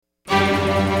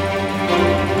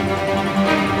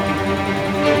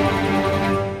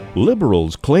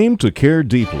Liberals claim to care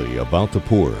deeply about the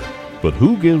poor, but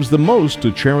who gives the most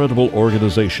to charitable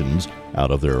organizations out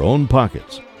of their own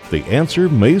pockets? The answer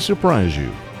may surprise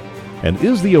you. And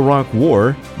is the Iraq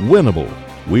War winnable?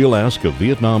 We'll ask a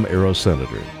Vietnam-era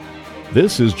senator.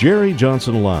 This is Jerry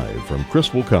Johnson Live from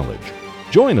Criswell College.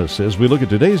 Join us as we look at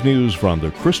today's news from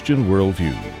the Christian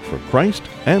worldview for Christ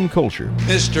and culture.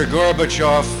 Mr.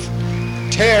 Gorbachev,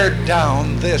 tear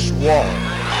down this wall.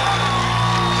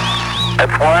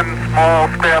 It's one small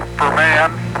step for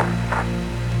man,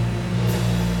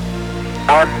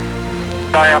 one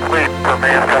giant leap for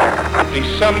mankind.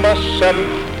 December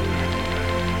 7th,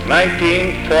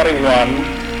 1941,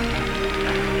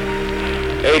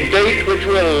 a date which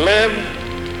will live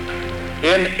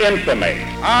in infamy.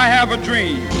 I have a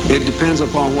dream. It depends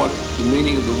upon what the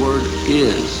meaning of the word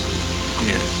is.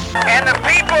 And the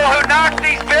people who knock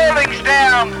these buildings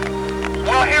down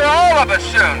will hear all of us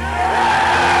soon.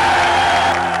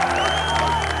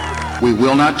 We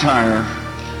will not tire,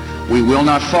 we will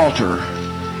not falter,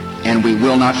 and we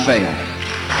will not fail.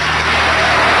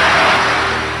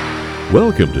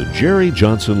 Welcome to Jerry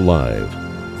Johnson Live.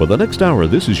 For the next hour,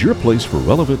 this is your place for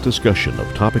relevant discussion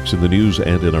of topics in the news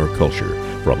and in our culture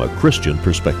from a Christian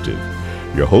perspective.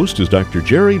 Your host is Dr.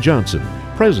 Jerry Johnson,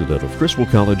 president of Criswell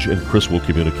College and Criswell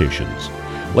Communications.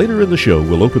 Later in the show,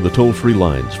 we'll open the toll-free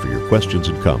lines for your questions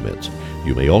and comments.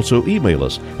 You may also email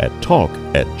us at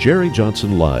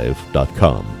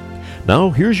talk@jerryjohnsonlive.com.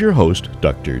 Now, here's your host,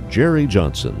 Dr. Jerry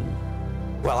Johnson.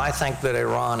 Well, I think that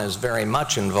Iran is very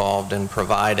much involved in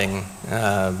providing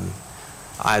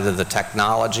either the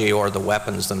technology or the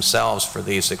weapons themselves for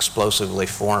these explosively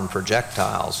formed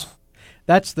projectiles.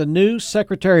 That's the new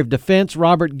Secretary of Defense,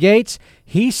 Robert Gates.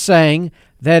 He's saying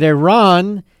that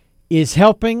Iran is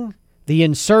helping the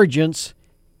insurgents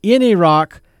in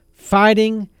Iraq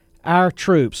fighting our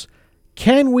troops.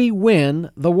 Can we win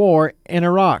the war in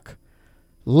Iraq?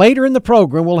 Later in the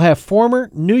program, we'll have former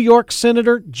New York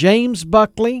Senator James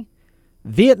Buckley,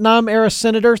 Vietnam-era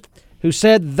senator who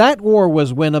said that war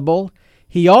was winnable.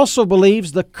 He also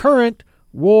believes the current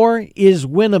war is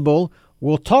winnable.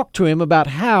 We'll talk to him about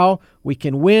how we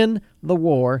can win the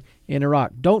war in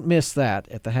Iraq. Don't miss that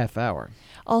at the half hour.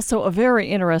 Also, a very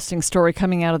interesting story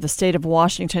coming out of the state of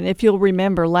Washington. If you'll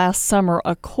remember, last summer,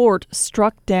 a court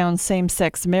struck down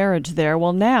same-sex marriage there.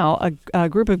 Well, now a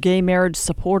group of gay marriage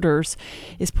supporters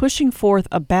is pushing forth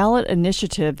a ballot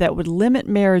initiative that would limit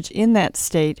marriage in that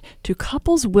state to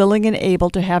couples willing and able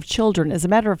to have children. As a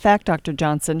matter of fact, Dr.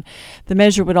 Johnson, the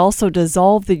measure would also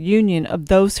dissolve the union of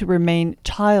those who remain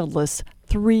childless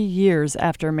 3 years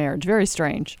after marriage. Very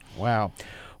strange. Wow.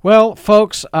 Well,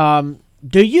 folks,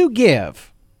 do you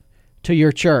give to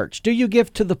your church? Do you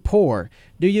give to the poor?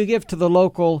 Do you give to the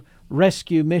local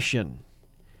rescue mission?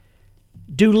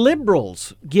 Do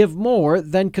liberals give more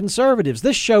than conservatives?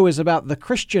 This show is about the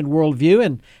Christian worldview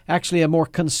and actually a more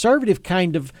conservative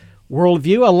kind of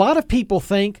worldview. A lot of people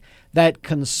think that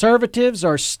conservatives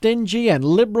are stingy and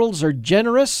liberals are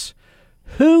generous.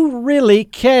 Who really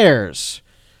cares?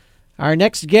 Our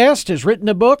next guest has written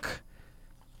a book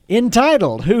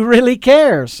entitled, Who Really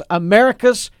Cares?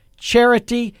 America's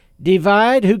Charity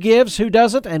Divide, Who Gives, Who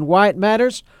Doesn't, and Why It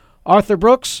Matters. Arthur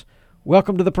Brooks,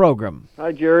 welcome to the program.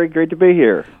 Hi, Jerry. Great to be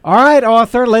here. All right,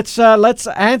 Arthur, let's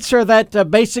answer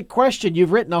that basic question.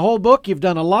 You've written a whole book. You've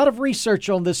done a lot of research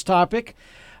on this topic.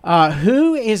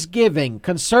 Who is giving,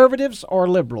 conservatives or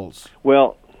liberals?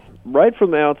 Well, right from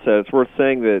the outset, it's worth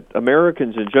saying that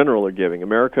Americans in general are giving.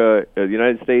 America, the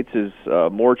United States, is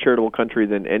a more charitable country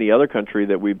than any other country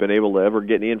that we've been able to ever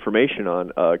get any information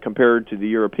on. Compared to the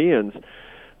Europeans,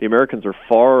 the Americans are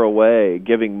far away,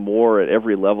 giving more at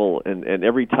every level and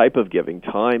every type of giving,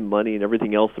 time, money, and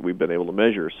everything else that we've been able to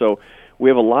measure. So we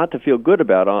have a lot to feel good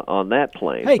about on that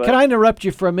plane. Hey, can I interrupt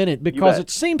you for a minute? Because it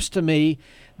seems to me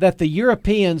that the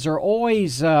Europeans are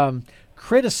always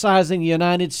criticizing the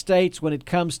United States when it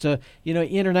comes to,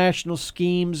 international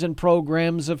schemes and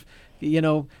programs of,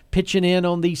 pitching in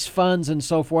on these funds and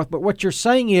so forth. But what you're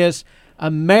saying is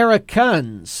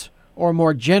Americans are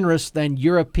more generous than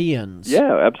Europeans.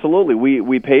 Yeah, absolutely.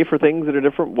 We pay for things in a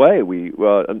different way.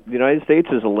 The United States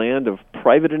is a land of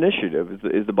private initiative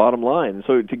is the bottom line.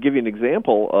 So to give you an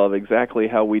example of exactly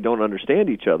how we don't understand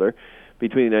each other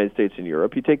between the United States and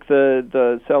Europe, you take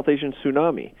the South Asian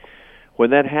tsunami.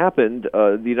 When that happened,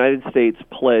 the United States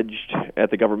pledged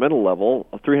at the governmental level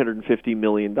 $350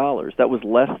 million. That was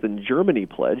less than Germany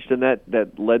pledged, and that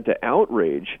led to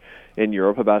outrage in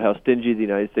Europe about how stingy the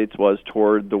United States was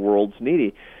toward the world's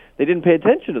needy. They didn't pay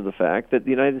attention to the fact that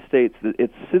the United States,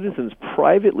 its citizens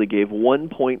privately gave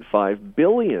 $1.5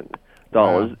 billion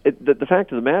dollars. Wow. The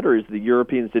fact of the matter is the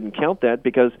Europeans didn't count that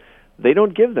because they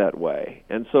don't give that way,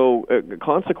 and so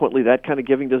consequently, that kind of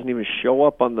giving doesn't even show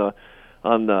up on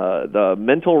the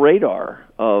mental radar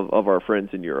of our friends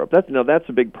in Europe. That's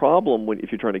a big problem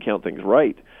if you're trying to count things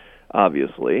right,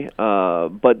 obviously.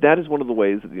 But that is one of the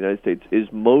ways that the United States is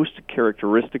most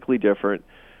characteristically different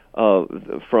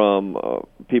from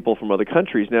people from other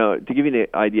countries. Now, to give you an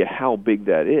idea how big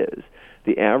that is,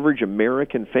 the average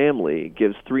American family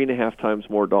gives 3.5 times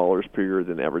more dollars per year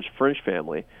than the average French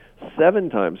family, 7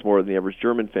 times more than the average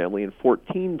German family, and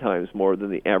 14 times more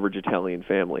than the average Italian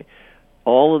family.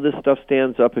 All of this stuff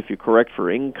stands up if you correct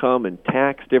for income and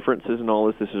tax differences and all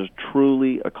this. This is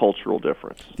truly a cultural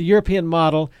difference. The European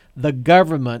model, the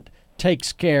government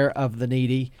takes care of the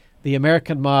needy. The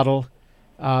American model,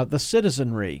 the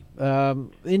citizenry,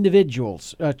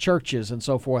 individuals, churches, and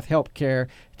so forth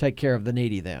take care of the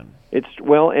needy then.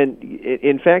 And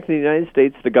in fact, in the United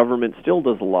States, the government still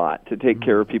does a lot to take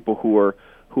care of people who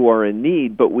are in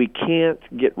need, but we can't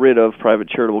get rid of private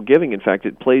charitable giving. In fact,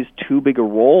 it plays too big a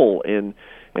role in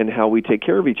how we take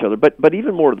care of each other. But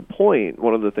even more to the point,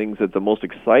 one of the things that the most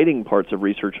exciting parts of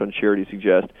research on charity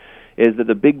suggest is that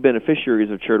the big beneficiaries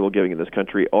of charitable giving in this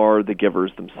country are the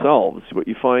givers themselves. What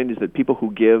you find is that people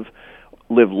who give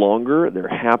live longer, they're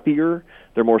happier,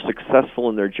 they're more successful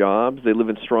in their jobs, they live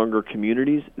in stronger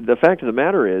communities. The fact of the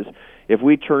matter is, if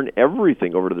we turn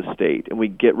everything over to the state and we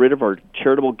get rid of our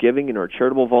charitable giving and our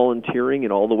charitable volunteering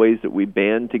and all the ways that we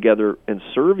band together and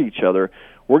serve each other,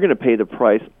 we're going to pay the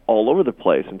price all over the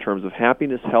place in terms of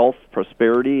happiness, health,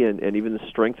 prosperity, and even the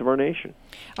strength of our nation.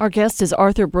 Our guest is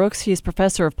Arthur Brooks. He's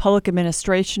professor of public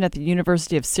administration at the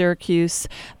University of Syracuse.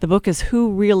 The book is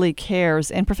Who Really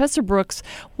Cares? And Professor Brooks,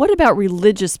 what about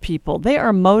religious people? They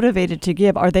are motivated to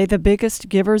give. Are they the biggest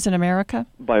givers in America?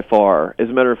 By far. As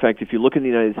a matter of fact, if you look in the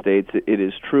United States, it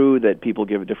is true that people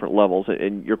give at different levels.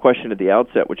 And your question at the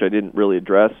outset, which I didn't really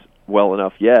address well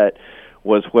enough yet,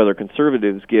 was whether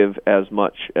conservatives give as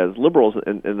much as liberals,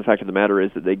 and the fact of the matter is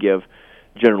that they give,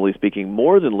 generally speaking,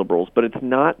 more than liberals, but it's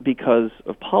not because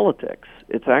of politics.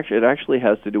 It actually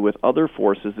has to do with other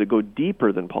forces that go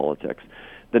deeper than politics.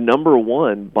 The number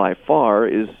one, by far,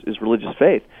 is religious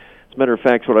faith. As a matter of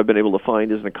fact, what I've been able to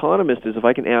find as an economist is if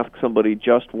I can ask somebody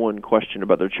just one question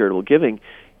about their charitable giving,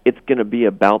 it's going to be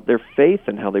about their faith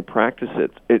and how they practice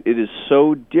it. It is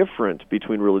so different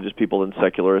between religious people and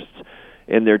secularists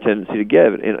and their tendency to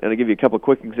give. And I'll give you a couple of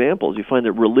quick examples. You find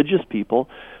that religious people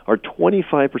are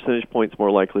 25 percentage points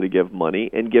more likely to give money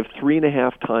and give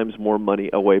 3.5 times more money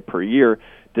away per year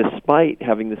despite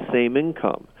having the same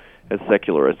income as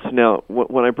secularists. Now,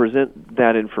 when I present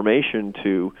that information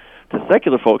to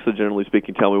secular folks, that generally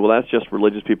speaking tell me, well, that's just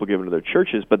religious people giving to their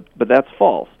churches, but that's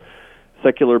false.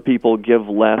 Secular people give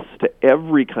less to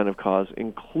every kind of cause,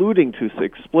 including to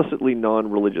explicitly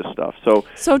non-religious stuff.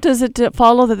 So does it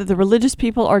follow that the religious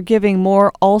people are giving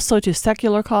more also to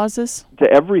secular causes?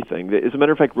 To everything. As a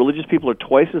matter of fact, religious people are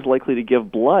twice as likely to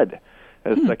give blood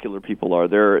as secular people are.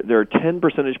 They're 10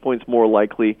 percentage points more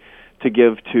likely to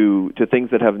give to things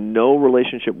that have no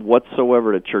relationship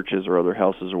whatsoever to churches or other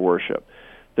houses of worship.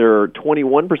 They're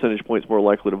 21 percentage points more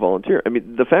likely to volunteer. I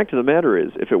mean, the fact of the matter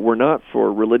is, if it were not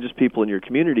for religious people in your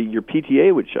community, your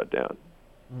PTA would shut down.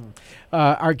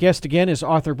 Our guest again is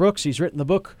Arthur Brooks. He's written the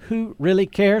book, Who Really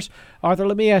Cares? Arthur,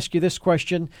 let me ask you this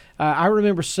question. I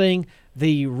remember seeing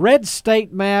the red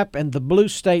state map and the blue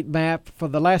state map for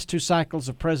the last 2 cycles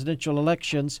of presidential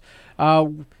elections.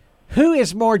 Who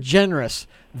is more generous,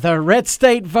 the red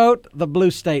state vote, the blue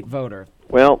state voter?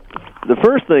 Well, the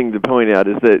first thing to point out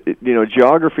is that,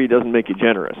 geography doesn't make you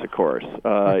generous, of course.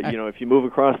 If you move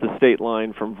across the state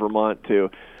line from Vermont to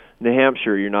New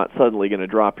Hampshire, you're not suddenly going to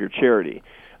drop your charity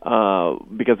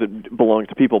because it belongs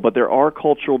to people. But there are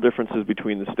cultural differences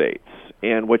between the states.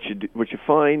 And what you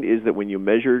find is that when you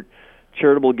measure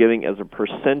charitable giving as a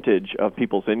percentage of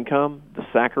people's income, the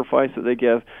sacrifice that they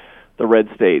give, the red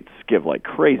states give like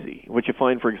crazy. What you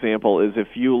find, for example, is if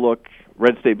you look,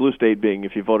 red state, blue state being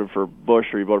if you voted for Bush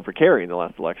or you voted for Kerry in the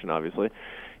last election, obviously,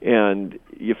 and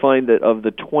you find that of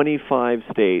the 25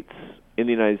 states in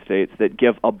the United States that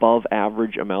give above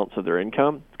average amounts of their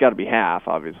income, it's got to be half,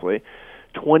 obviously,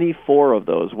 24 of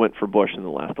those went for Bush in the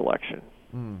last election.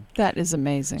 That is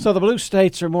amazing. So the blue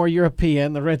states are more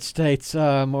European, the red states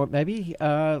more maybe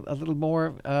a little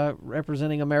more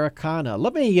representing Americana.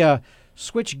 Let me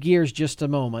switch gears just a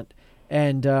moment,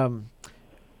 and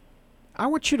I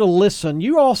want you to listen.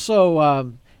 You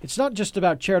also it's not just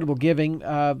about charitable giving.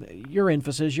 Your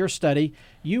emphasis, your study.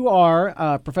 You are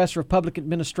a professor of public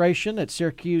administration at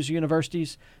Syracuse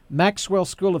University's Maxwell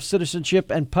School of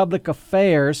Citizenship and Public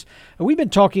Affairs. We've been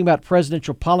talking about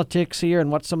presidential politics here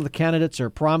and what some of the candidates are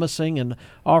promising and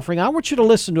offering. I want you to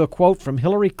listen to a quote from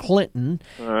Hillary Clinton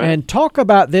and talk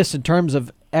about this in terms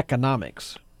of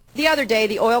economics. The other day,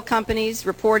 the oil companies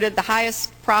reported the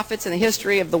highest profits in the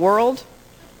history of the world.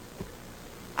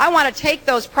 I want to take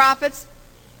those profits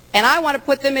and I want to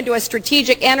put them into a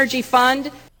strategic energy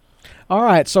fund. All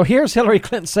right, so here's Hillary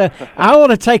Clinton said, I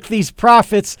want to take these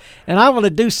profits and I want to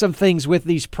do some things with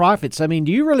these profits. I mean,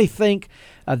 do you really think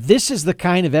this is the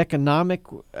kind of economic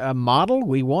model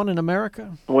we want in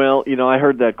America? Well, I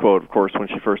heard that quote, of course, when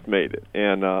she first made it.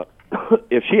 And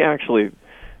if she actually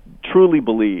truly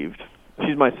believed,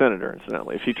 she's my senator,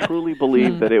 incidentally, if she truly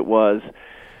believed that it was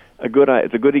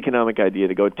it's a good economic idea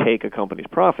to go take a company's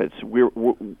profits,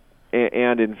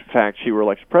 and in fact she were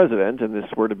elected president and this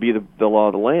were to be the law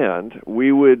of the land,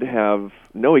 we would have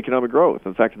no economic growth.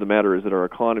 The fact of the matter is that our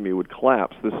economy would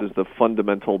collapse. This is the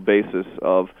fundamental basis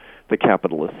of the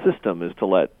capitalist system, is to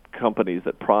let companies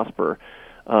that prosper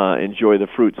enjoy the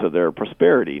fruits of their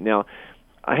prosperity. Now,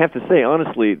 I have to say,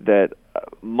 honestly, that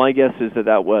my guess is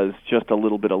that was just a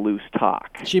little bit of loose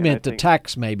talk. She meant to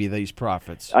tax maybe these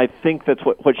profits. I think that's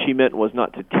what she meant was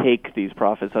not to take these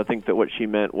profits. I think that what she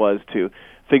meant was to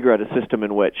figure out a system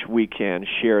in which we can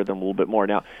share them a little bit more.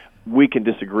 Now, we can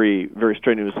disagree very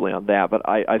strenuously on that, but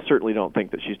I certainly don't think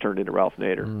that she's turned into Ralph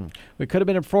Nader. It could have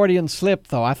been a Freudian slip,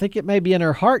 though. I think it may be in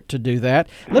her heart to do that.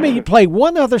 Let me play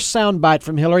one other soundbite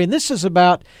from Hillary, and this is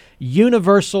about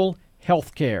universal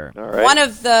health care. Right. One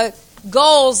of the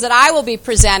goals that I will be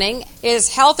presenting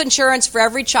is health insurance for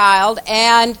every child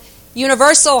and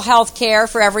universal health care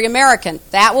for every American.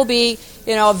 That will be,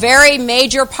 a very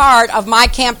major part of my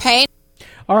campaign.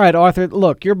 All right, Arthur,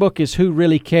 look, your book is Who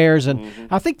Really Cares, and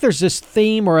I think there's this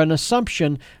theme or an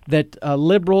assumption that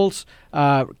liberals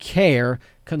care,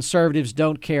 conservatives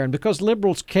don't care. And because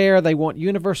liberals care, they want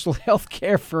universal health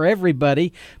care for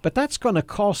everybody, but that's going to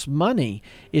cost money.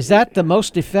 Is that the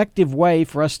most effective way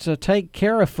for us to take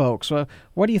care of folks?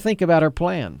 What do you think about our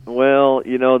plan? Well,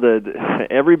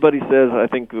 everybody says, I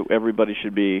think everybody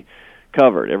should be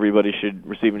covered. Everybody should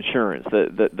receive insurance.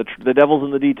 The devil's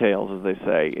in the details, as they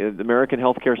say. The American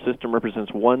healthcare system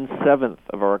represents 1/7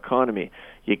 of our economy.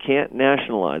 You can't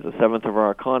nationalize 1/7 of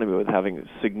our economy with having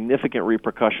significant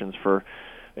repercussions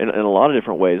in a lot of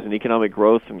different ways, in economic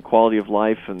growth and quality of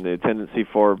life and the tendency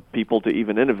for people to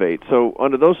even innovate. So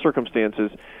under those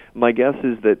circumstances, my guess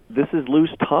is that this is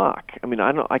loose talk. I mean,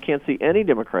 I can't see any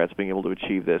Democrats being able to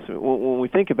achieve this. I mean, when we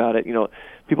think about it,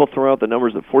 people throw out the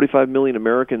numbers that 45 million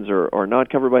Americans are not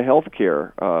covered by health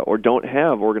care or don't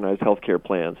have organized health care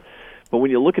plans. But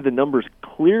when you look at the numbers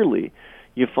clearly,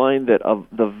 you find that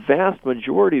the vast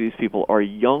majority of these people are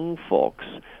young folks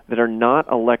that are not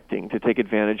electing to take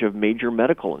advantage of major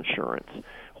medical insurance.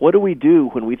 What do we do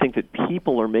when we think that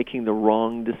people are making the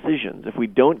wrong decisions? If we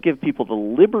don't give people the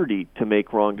liberty to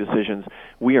make wrong decisions,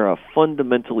 we are a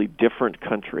fundamentally different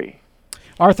country.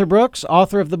 Arthur Brooks,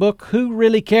 author of the book Who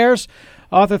Really Cares?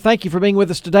 Arthur, thank you for being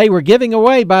with us today. We're giving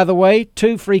away, by the way,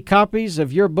 2 free copies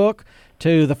of your book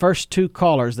to the first 2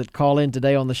 callers that call in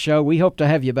today on the show. We hope to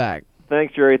have you back.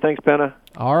 Thanks, Jerry. Thanks, Penna.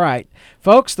 All right.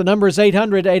 Folks, the number is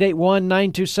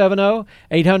 800-881-9270,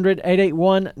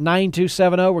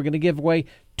 800-881-9270. We're going to give away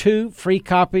 2 free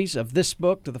copies of this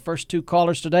book to the first 2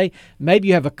 callers today. Maybe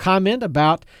you have a comment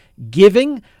about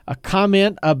giving, a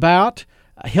comment about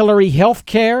Hillary health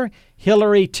care,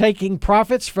 Hillary taking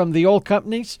profits from the oil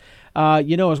companies.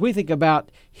 As we think about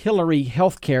Hillary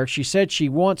health care, she said she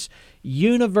wants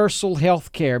universal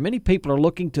health care. Many people are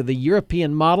looking to the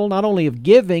European model, not only of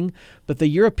giving, but the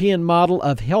European model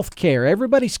of health care.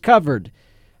 Everybody's covered,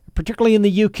 particularly in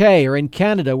the UK or in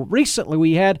Canada. Recently,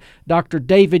 we had Dr.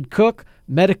 David Cook,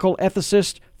 medical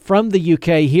ethicist from the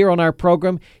UK, here on our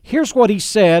program. Here's what he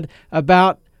said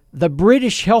about the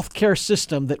British healthcare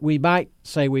system that we might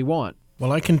say we want.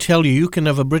 Well, I can tell you can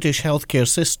have a British healthcare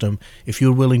system if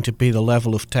you're willing to pay the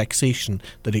level of taxation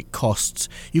that it costs.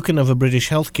 You can have a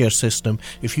British healthcare system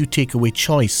if you take away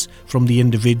choice from the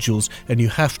individuals and you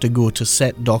have to go to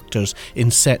set doctors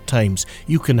in set times.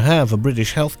 You can have a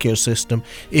British healthcare system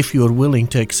if you're willing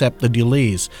to accept the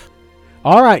delays.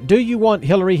 All right, do you want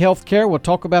Hillary health care? We'll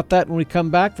talk about that when we come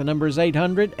back. The number is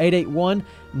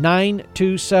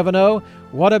 800-881-9270.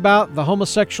 What about the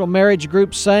homosexual marriage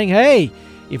group saying, hey,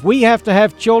 if we have to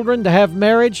have children to have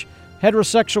marriage,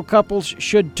 heterosexual couples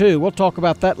should too? We'll talk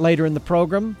about that later in the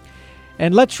program.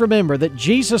 And let's remember that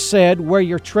Jesus said, where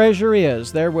your treasure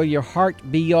is, there will your heart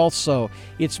be also.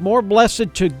 It's more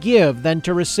blessed to give than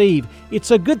to receive. It's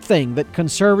a good thing that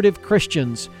conservative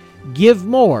Christians give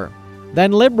more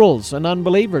than liberals and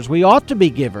unbelievers. We ought to be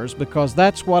givers because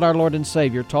that's what our Lord and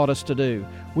Savior taught us to do.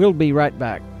 We'll be right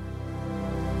back.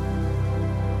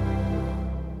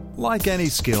 Like any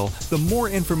skill, the more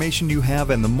information you have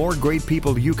and the more great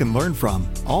people you can learn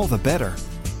from, all the better.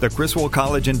 The Criswell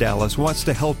College in Dallas wants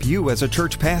to help you as a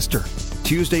church pastor.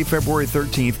 Tuesday, February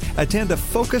 13th, attend a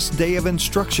focused day of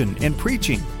instruction and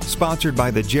preaching, sponsored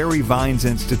by the Jerry Vines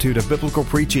Institute of Biblical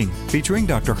Preaching, featuring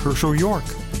Dr. Herschel York.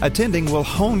 Attending will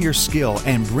hone your skill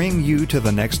and bring you to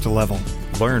the next level.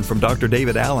 Learn from Dr.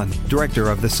 David Allen,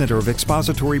 Director of the Center of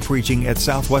Expository Preaching at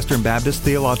Southwestern Baptist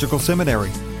Theological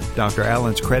Seminary. Dr.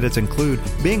 Allen's credits include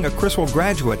being a Criswell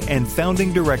graduate and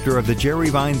founding director of the Jerry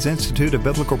Vines Institute of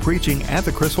Biblical Preaching at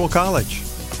the Criswell College.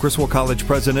 Criswell College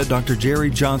President Dr. Jerry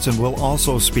Johnson will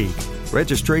also speak.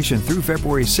 Registration through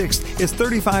February 6th is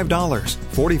 $35,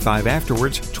 $45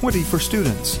 afterwards, $20 for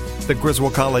students. The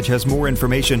Criswell College has more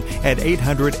information at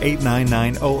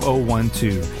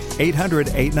 800-899-0012.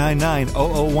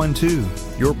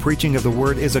 800-899-0012. Your preaching of the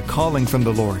Word is a calling from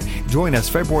the Lord. Join us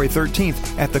February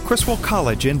 13th at the Criswell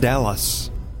College in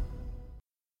Dallas.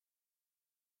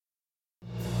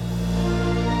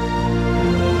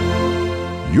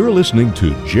 You're listening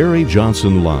to Jerry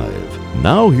Johnson Live.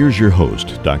 Now here's your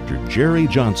host, Dr. Jerry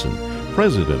Johnson,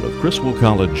 President of Criswell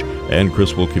College and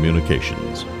Criswell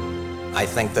Communications. I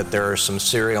think that there are some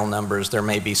serial numbers. There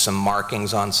may be some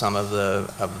markings on some of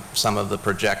the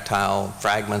projectile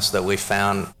fragments that we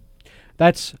found.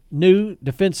 That's new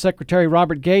Defense Secretary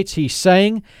Robert Gates. He's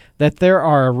saying that there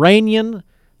are Iranian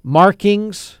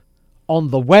markings on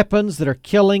the weapons that are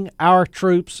killing our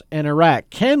troops in Iraq.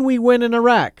 Can we win in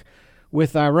Iraq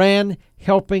with Iran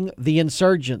helping the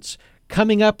insurgents?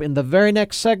 Coming up in the very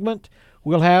next segment,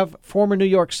 we'll have former New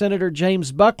York Senator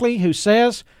James Buckley, who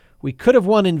says we could have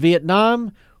won in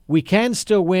Vietnam. We can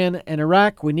still win in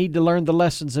Iraq. We need to learn the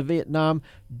lessons of Vietnam.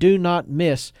 Do not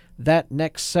miss that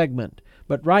next segment.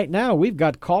 But right now, we've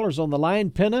got callers on the line,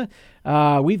 Penna.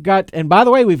 And by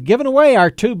the way, we've given away our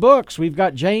 2 books. We've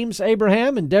got James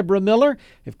Abraham and Deborah Miller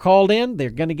have called in. They're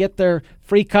going to get their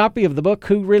free copy of the book,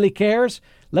 Who Really Cares?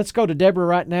 Let's go to Deborah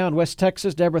right now in West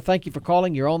Texas. Deborah, thank you for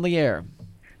calling. You're on the air.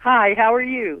 Hi, how are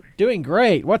you? Doing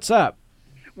great. What's up?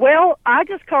 Well, I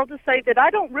just called to say that I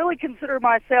don't really consider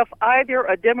myself either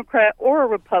a Democrat or a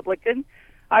Republican.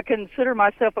 I consider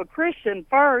myself a Christian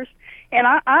first, and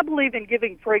I believe in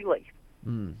giving freely.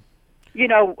 You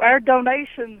know, our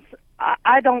donations,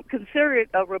 I don't consider it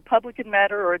a Republican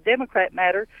matter or a Democrat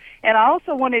matter. And I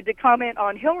also wanted to comment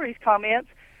on Hillary's comments.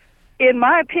 In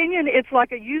my opinion, it's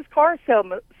like a used car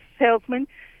salesman.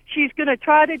 She's going to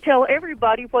try to tell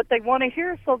everybody what they want to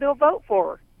hear so they'll vote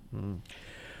for her.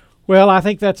 Well, I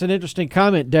think that's an interesting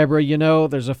comment, Deborah. You know,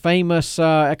 there's a famous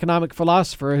economic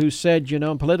philosopher who said,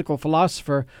 and political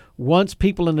philosopher, once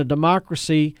people in a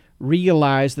democracy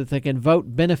realize that they can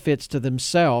vote benefits to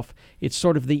themselves, it's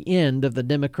sort of the end of the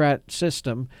Democrat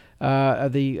system,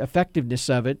 the effectiveness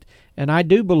of it. And I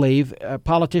do believe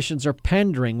politicians are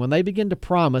pandering when they begin to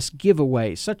promise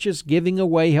giveaways, such as giving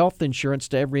away health insurance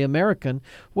to every American.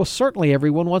 Well, certainly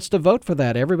everyone wants to vote for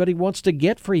that. Everybody wants to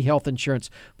get free health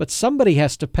insurance, but somebody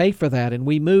has to pay for that. And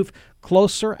we move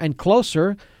closer and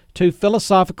closer to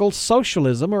philosophical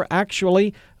socialism, or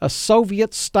actually a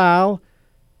Soviet-style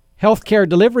healthcare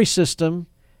delivery system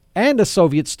and a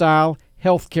Soviet-style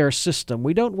healthcare system.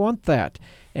 We don't want that.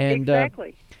 And,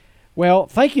 exactly. Well,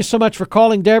 thank you so much for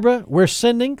calling, Deborah. We're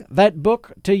sending that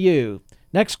book to you.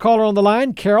 Next caller on the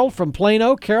line, Carol from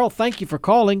Plano. Carol, thank you for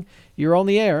calling. You're on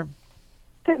the air.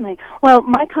 Certainly. Well,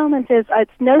 my comment is it's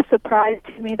no surprise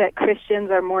to me that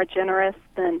Christians are more generous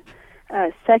than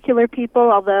secular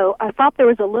people, although I thought there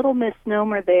was a little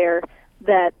misnomer there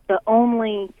that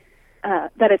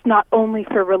that it's not only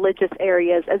for religious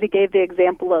areas, as he gave the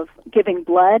example of giving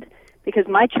blood, because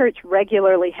my church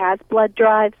regularly has blood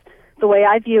drives. The way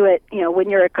I view it, when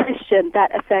you're a Christian,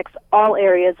 that affects all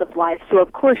areas of life. So,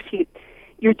 of course,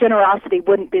 your generosity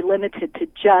wouldn't be limited to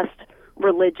just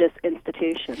religious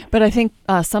institutions. But I think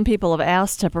some people have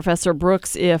asked Professor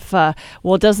Brooks if,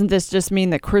 doesn't this just mean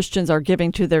that Christians are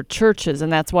giving to their churches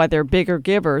and that's why they're bigger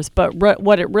givers? But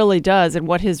what it really does, and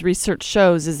what his research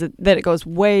shows, is that it goes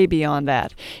way beyond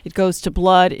that. It goes to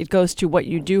blood, it goes to what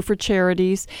you do for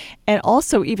charities, and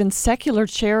also even secular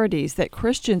charities, that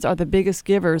Christians are the biggest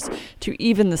givers to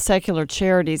even the secular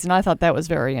charities. And I thought that was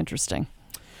very interesting.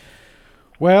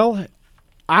 Well,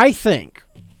 I think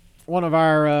one of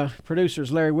our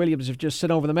producers, Larry Williams, have just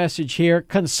sent over the message here.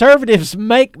 Conservatives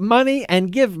make money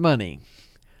and give money.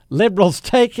 liberals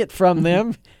take it from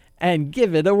them and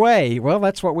give it away. Well,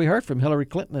 that's what we heard from Hillary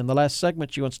Clinton in the last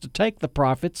segment. She wants to take the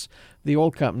profits, the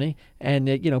oil company, and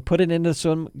put it into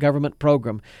some government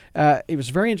program. It was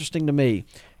very interesting to me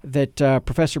that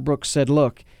Professor Brooks said,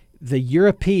 look, the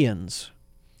Europeans,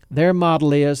 their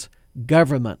model is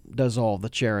government does all the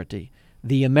charity.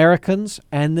 The Americans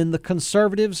and then the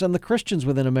conservatives and the Christians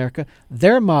within America,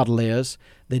 their model is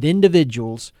that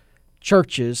individuals,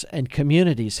 churches, and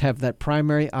communities have that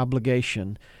primary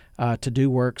obligation to do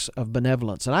works of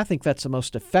benevolence. And I think that's the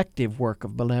most effective work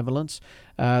of benevolence,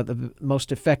 the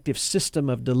most effective system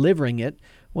of delivering it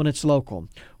when it's local.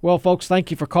 Well, folks,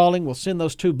 thank you for calling. We'll send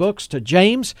those 2 books to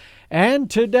James and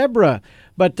to Deborah.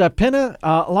 But, Penna,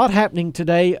 a lot happening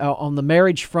today on the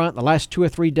marriage front, the last 2 or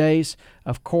 3 days.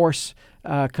 Of course,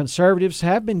 conservatives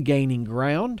have been gaining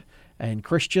ground, and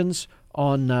Christians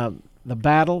on the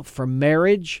battle for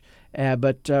marriage.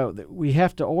 But we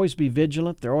have to always be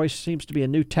vigilant. There always seems to be a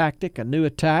new tactic, a new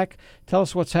attack. Tell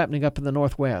us what's happening up in the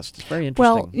Northwest. It's very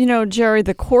interesting. Well, Jerry,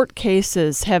 the court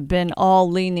cases have been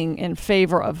all leaning in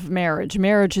favor of marriage.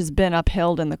 Marriage has been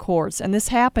upheld in the courts. And this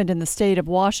happened in the state of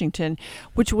Washington,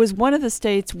 which was one of the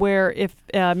states where if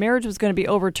marriage was going to be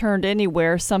overturned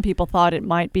anywhere, some people thought it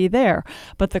might be there.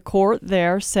 But the court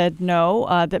there said no,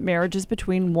 that marriage is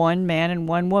between one man and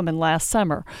one woman last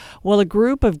summer. Well, a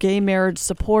group of gay marriage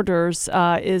supporters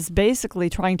is basically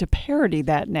trying to parody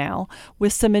that now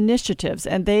with some initiatives,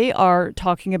 and they are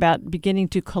talking about beginning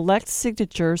to collect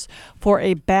signatures for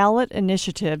a ballot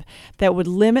initiative that would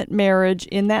limit marriage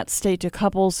in that state to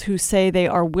couples who say they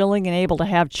are willing and able to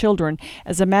have children.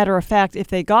 As a matter of fact, if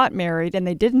they got married and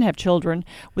they didn't have children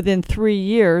within 3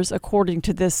 years, according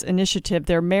to this initiative,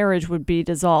 their marriage would be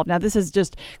dissolved. Now, this is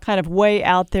just kind of way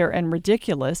out there and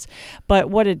ridiculous, but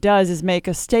what it does is make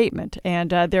a statement, and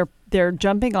they're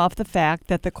jumping off the fact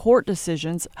that the court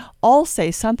decisions all say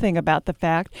something about the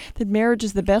fact that marriage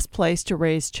is the best place to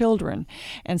raise children.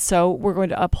 And so we're going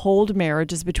to uphold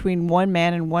marriages between one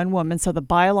man and one woman so the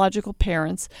biological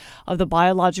parents of the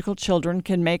biological children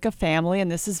can make a family, and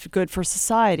this is good for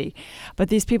society. But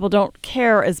these people don't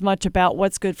care as much about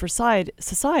what's good for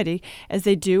society as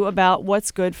they do about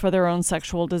what's good for their own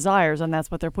sexual desires, and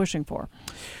that's what they're pushing for.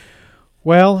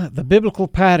 Well, the biblical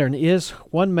pattern is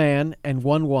one man and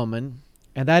one woman,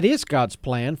 and that is God's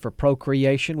plan for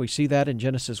procreation. We see that in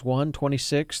Genesis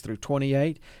 1:26 through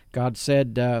 28. God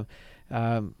said,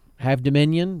 have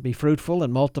dominion, be fruitful,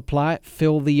 and multiply,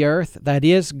 fill the earth. That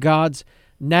is God's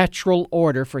natural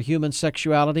order for human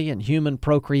sexuality and human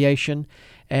procreation.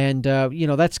 And,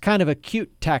 that's kind of a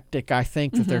cute tactic, I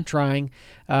think, that they're trying.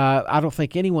 I don't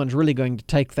think anyone's really going to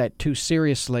take that too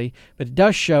seriously, but it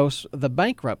does show the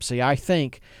bankruptcy, I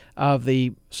think, of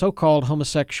the so-called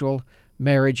homosexual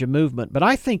marriage movement. But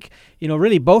I think,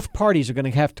 really both parties are going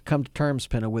to have to come to terms,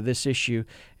 Penna, with this issue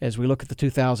as we look at the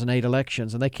 2008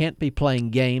 elections, and they can't be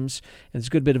playing games. And there's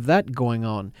a good bit of that going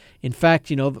on. In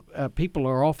fact, people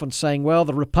are often saying, well,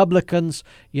 the Republicans,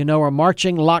 are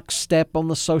marching lockstep on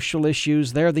the social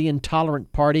issues. They're the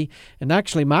intolerant party. And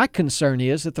actually, my concern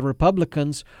is that the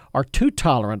Republicans are too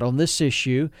tolerant on this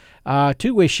issue,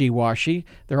 too wishy-washy.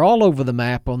 They're all over the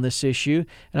map on this issue.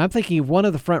 And I'm thinking of one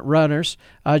of the front runners,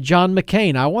 John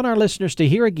McCain. I want our listeners to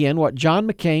hear again what John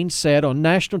McCain said on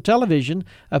national television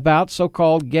about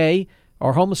so-called gay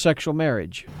or homosexual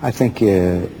marriage. I think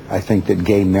that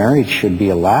gay marriage should be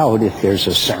allowed if there's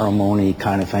a ceremony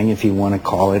kind of thing, if you want to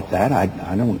call it that. I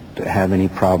don't have any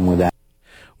problem with that.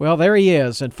 Well, there he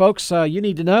is. And folks, you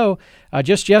need to know,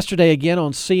 just yesterday again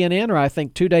on CNN, or I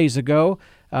think 2 days ago,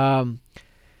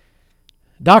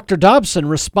 Dr. Dobson,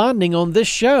 responding on this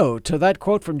show to that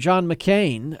quote from John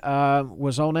McCain,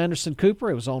 was on Anderson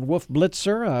Cooper. It was on Wolf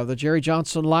Blitzer, the Jerry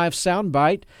Johnson live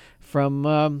soundbite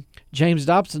from James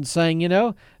Dobson saying,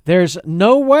 there's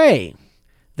no way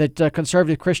that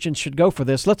conservative Christians should go for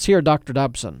this. Let's hear Dr.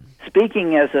 Dobson.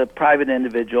 Speaking as a private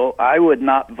individual, I would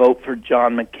not vote for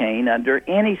John McCain under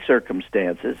any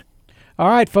circumstances. All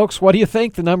right, folks, what do you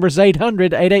think? The number is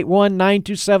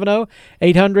 800-881-9270,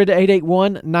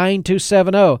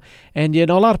 800-881-9270. And,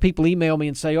 a lot of people email me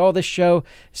and say, this show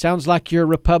sounds like you're a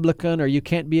Republican or you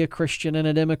can't be a Christian and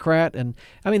a Democrat. And,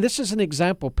 this is an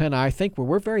example, Penna, I think, where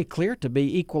we're very clear to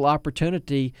be equal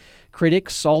opportunity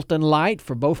critics, salt and light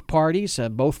for both parties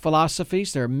and both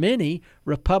philosophies. There are many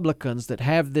Republicans that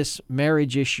have this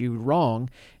marriage issue wrong,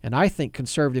 and I think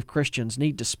conservative Christians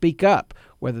need to speak up,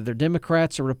 whether they're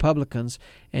Democrats or Republicans,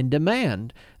 and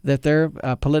demand that their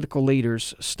political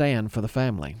leaders stand for the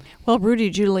family. Well, Rudy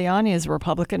Giuliani is a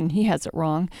Republican, and he has it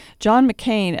wrong. John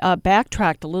McCain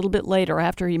backtracked a little bit later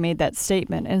after he made that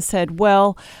statement and said,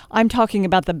 well, I'm talking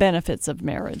about the benefits of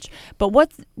marriage. But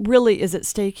what really is at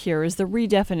stake here is the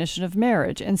redefinition of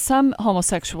marriage. And some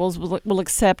homosexuals will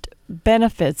accept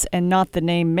benefits and not the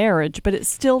name marriage, but it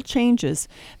still changes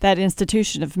that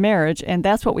institution of marriage, and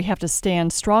that's what we have to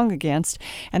stand strong against,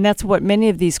 and that's what many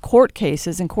of these court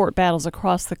cases and court battles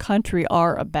across the country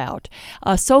are about.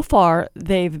 So far,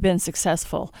 they've been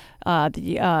successful.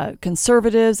 The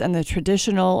conservatives and the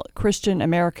traditional Christian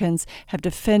Americans have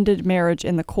defended marriage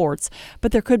in the courts,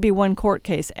 but there could be one court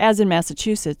case, as in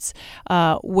Massachusetts,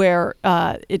 where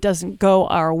it doesn't go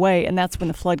our way, and that's when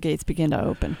the floodgates begin to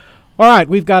open. All right,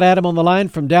 we've got Adam on the line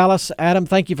from Dallas. Adam,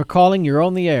 thank you for calling. You're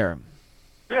on the air.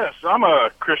 Yes, I'm a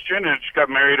Christian and just got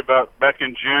married back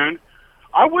in June.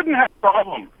 I wouldn't have a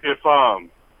problem if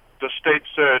the state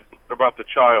said about the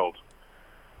child,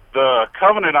 the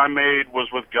covenant I made was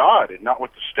with God and not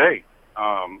with the state.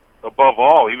 Above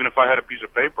all, even if I had a piece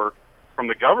of paper from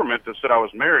the government that said I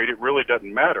was married, it really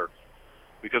doesn't matter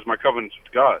because my covenant's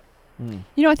with God.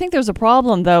 You know, I think there's a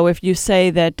problem, though, if you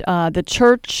say that the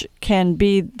church can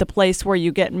be the place where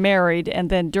you get married,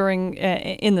 and then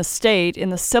in the state, in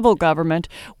the civil government,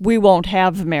 we won't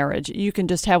have marriage. You can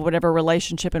just have whatever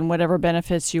relationship and whatever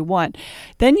benefits you want.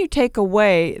 Then you take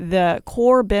away the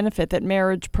core benefit that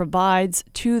marriage provides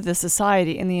to the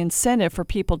society and the incentive for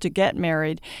people to get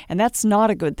married, and that's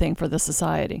not a good thing for the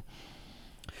society.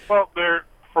 Well,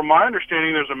 from my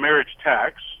understanding, there's a marriage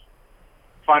tax.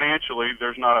 Financially,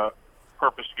 there's not a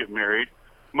purpose to get married.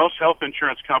 Most health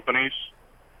insurance companies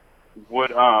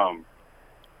would, I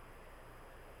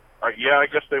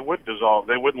guess they would dissolve.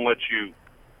 They wouldn't let you.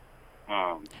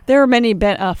 There are many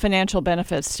financial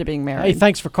benefits to being married. Hey,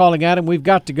 thanks for calling, Adam. We've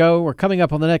got to go. We're coming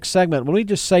up on the next segment. Let me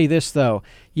just say this, though.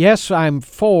 Yes, I'm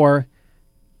for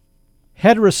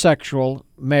heterosexual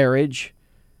marriage,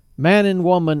 man and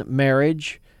woman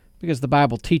marriage, because the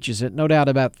Bible teaches it, no doubt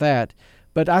about that.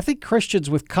 But I think Christians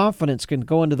with confidence can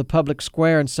go into the public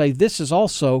square and say this is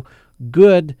also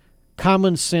good,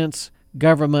 common sense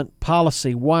government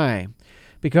policy. Why?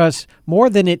 Because more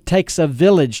than it takes a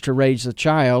village to raise a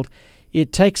child,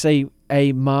 it takes a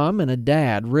mom and a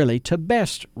dad, really, to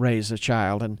best raise a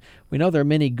child. And we know there are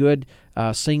many good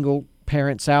single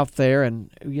parents out there, and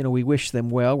we wish them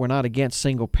well. We're not against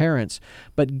single parents.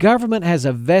 But government has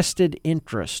a vested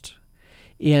interest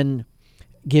in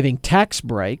giving tax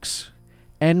breaks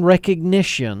and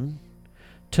recognition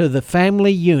to the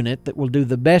family unit that will do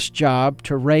the best job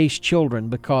to raise children,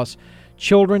 because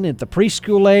children at the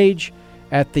preschool age,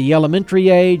 at the elementary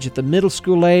age, at the middle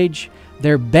school age,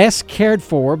 they're best cared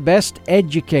for, best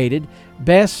educated,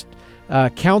 best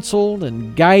counseled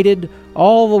and guided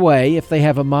all the way if they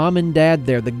have a mom and dad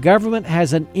there. The government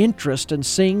has an interest in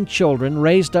seeing children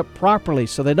raised up properly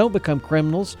so they don't become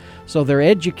criminals, so they're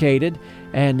educated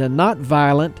and not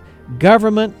violent.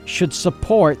 Government should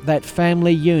support that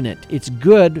family unit. It's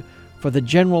good for the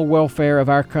general welfare of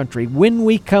our country. When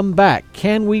we come back,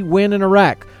 can we win in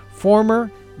Iraq? Former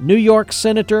New York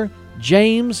Senator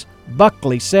James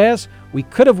Buckley says we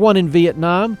could have won in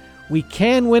Vietnam. We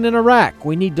can win in Iraq.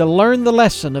 We need to learn the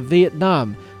lesson of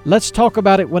Vietnam. Let's talk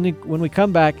about it when we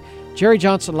come back. Jerry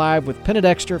Johnson Live with Penna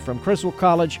Dexter from Criswell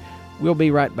College. We'll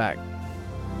be right back.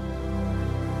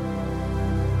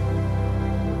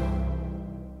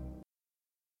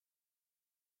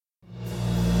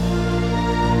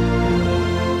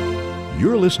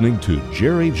 You're listening to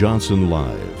Jerry Johnson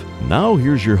Live. Now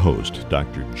here's your host,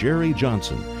 Dr. Jerry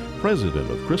Johnson, president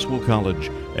of Criswell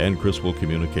College and Criswell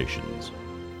Communications.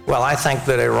 Well, I think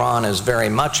that Iran is very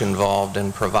much involved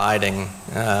in providing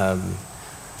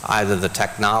either the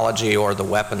technology or the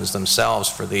weapons themselves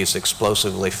for these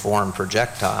explosively formed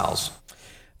projectiles.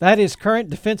 That is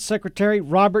current Defense Secretary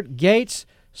Robert Gates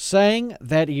saying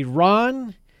that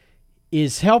Iran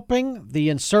is helping the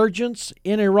insurgents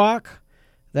in Iraq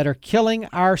that are killing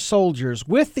our soldiers.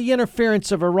 With the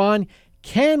interference of Iran,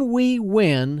 can we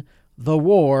win the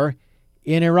war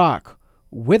in Iraq?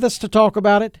 With us to talk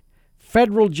about it,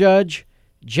 federal judge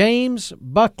James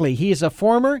Buckley. He is a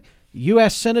former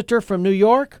U.S. Senator from New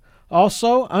York,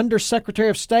 also Undersecretary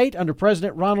of State under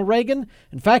President Ronald Reagan.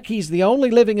 In fact, he's the only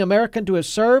living American to have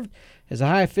served as a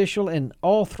high official in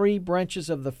all three branches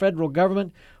of the federal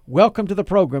government. Welcome to the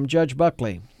program, Judge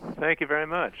Buckley. Thank you very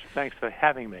much. Thanks for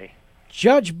having me.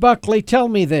 Judge Buckley, tell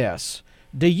me this.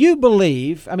 Do you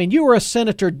believe, you were a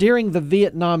senator during the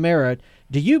Vietnam era,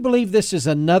 do you believe this is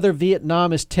another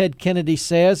Vietnam, as Ted Kennedy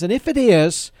says? And if it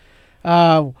is,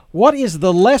 what is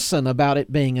the lesson about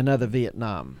it being another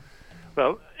Vietnam?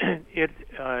 Well,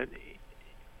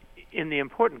 in the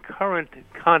important current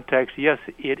context, yes,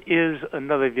 it is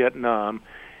another Vietnam,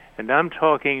 and I'm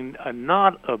talking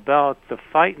not about the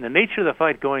fight and the nature of the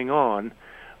fight going on,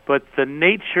 but the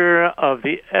nature of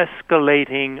the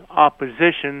escalating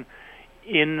opposition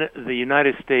in the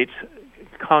United States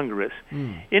Congress.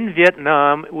 In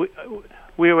Vietnam,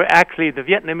 we were actually, the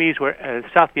Vietnamese were,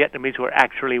 South Vietnamese were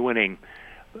actually winning.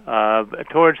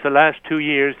 Towards the last 2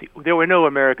 years, there were no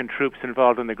American troops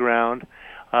involved on the ground,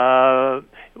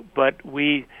 but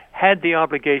we had the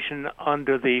obligation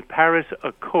under the Paris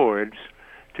Accords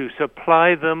to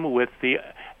supply them with the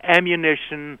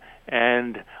ammunition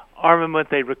and armament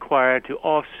they required to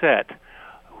offset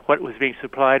what was being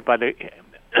supplied by the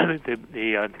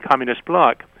communist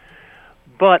bloc.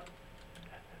 But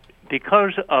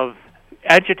because of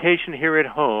agitation here at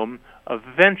home,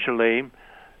 eventually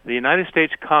the United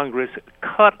States Congress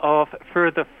cut off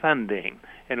further funding,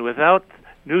 and without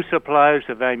new supplies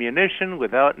of ammunition,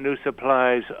 without new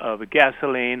supplies of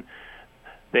gasoline,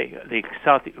 the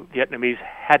South Vietnamese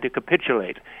had to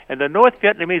capitulate. And the North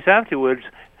Vietnamese afterwards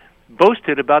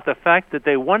boasted about the fact that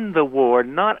they won the war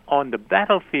not on the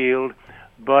battlefield,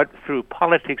 but through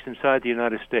politics inside the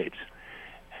United States.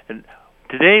 And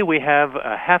today we have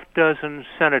a half dozen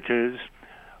senators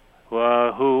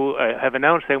who have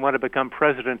announced they want to become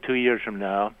president 2 years from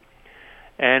now.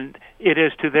 And it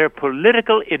is to their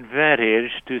political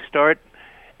advantage to start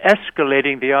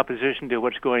escalating the opposition to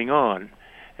what's going on.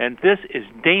 And this is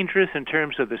dangerous in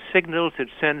terms of the signals it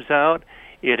sends out.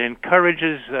 It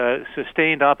encourages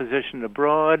sustained opposition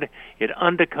abroad. It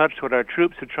undercuts what our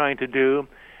troops are trying to do.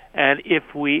 And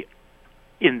if we,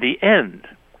 in the end,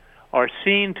 are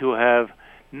seen to have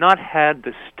not had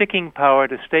the sticking power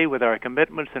to stay with our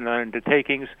commitments and our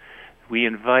undertakings, we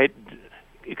invite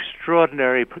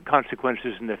extraordinary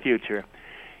consequences in the future.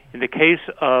 In the case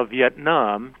of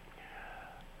Vietnam,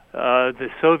 the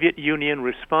Soviet Union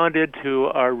responded to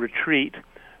our retreat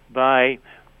by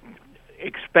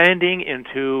expanding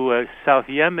into South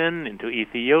Yemen, into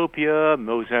Ethiopia,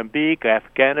 Mozambique,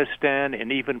 Afghanistan,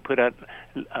 and even put out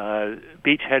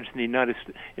beachheads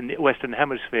in the Western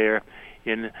Hemisphere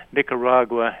in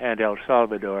Nicaragua and El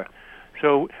Salvador.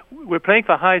 So we're playing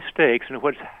for high stakes, and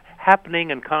what's happening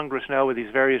in Congress now with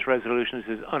these various resolutions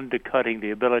is undercutting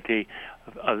the ability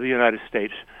of the United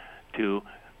States to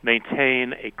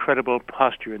maintain a credible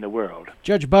posture in the world.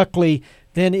 Judge Buckley,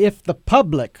 then if the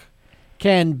public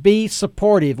can be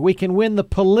supportive, we can win the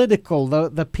political,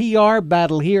 the PR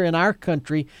battle here in our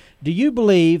country, do you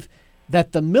believe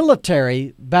that the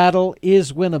military battle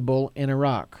is winnable in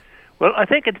Iraq? Well, I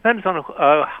think it depends on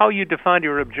how you define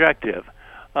your objective.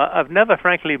 I've never,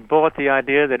 frankly, bought the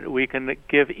idea that we can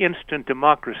give instant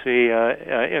democracy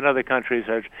in other countries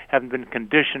that haven't been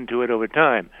conditioned to it over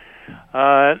time.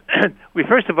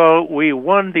 First of all, we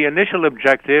won the initial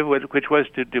objective, which was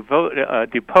to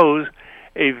depose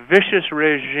a vicious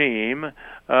regime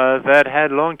that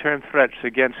had long-term threats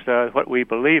against what we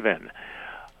believe in.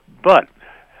 But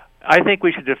I think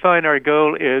we should define our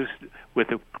goal is, with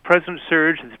the present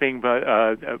surge that's being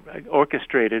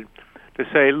orchestrated, to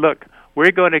say, look,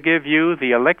 we're going to give you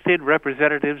the elected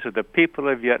representatives of the people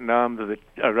of Vietnam, of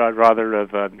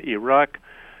Iraq,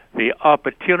 the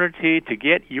opportunity to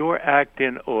get your act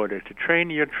in order, to train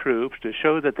your troops, to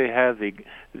show that they have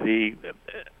the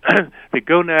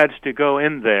gonads to go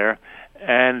in there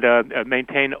and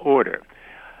maintain order.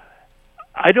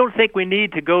 I don't think we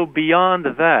need to go beyond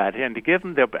that and to give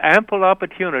them the ample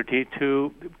opportunity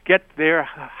to get their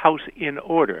house in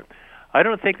order. I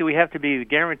don't think that we have to be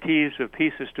guarantees of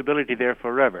peace and stability there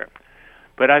forever.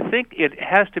 But I think it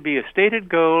has to be a stated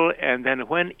goal, and then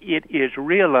when it is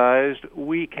realized,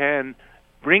 we can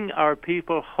bring our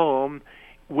people home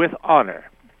with honor.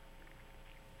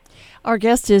 Our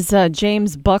guest is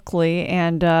James Buckley,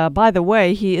 and by the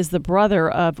way, he is the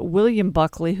brother of William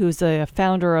Buckley, who's a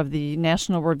founder of the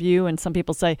National Review, and some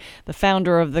people say the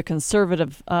founder of the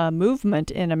conservative movement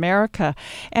in America.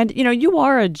 And, you know, you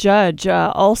are a judge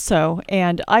also,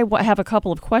 and I have a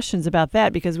couple of questions about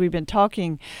that, because we've been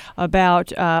talking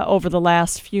about over the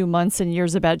last few months and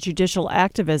years about judicial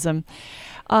activism.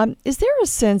 Is there a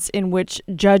sense in which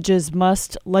judges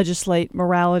must legislate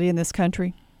morality in this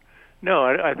country? No,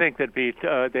 I think that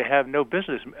they have no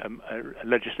business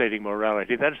legislating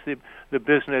morality. That's the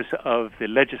business of the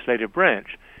legislative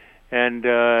branch, and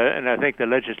I think the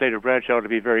legislative branch ought to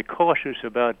be very cautious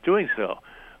about doing so.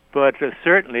 But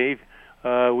certainly,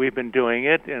 we've been doing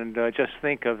it, and just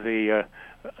think of the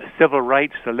civil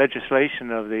rights, the legislation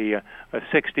of the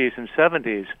 60s and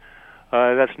 70s.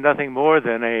 That's nothing more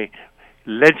than a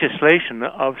legislation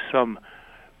of some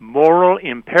moral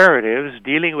imperatives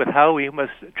dealing with how we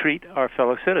must treat our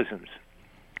fellow citizens.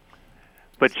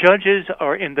 But judges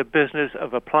are in the business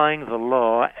of applying the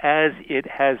law as it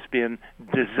has been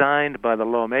designed by the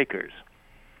lawmakers.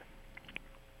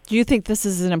 Do you think this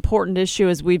is an important issue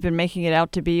as we've been making it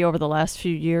out to be over the last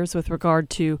few years with regard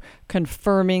to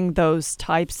confirming those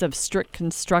types of strict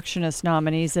constructionist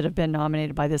nominees that have been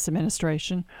nominated by this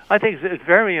administration? I think it's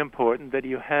very important that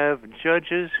you have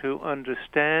judges who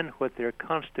understand what their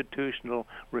constitutional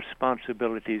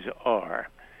responsibilities are.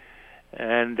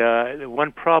 And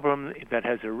one problem that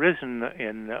has arisen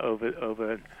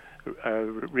over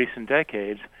recent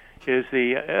decades is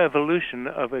the evolution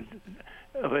of a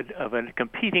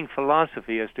competing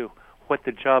philosophy as to what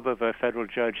the job of a federal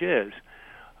judge is.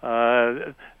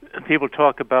 People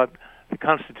talk about the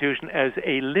Constitution as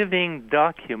a living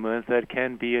document that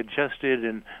can be adjusted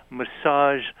and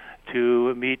massaged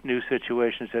to meet new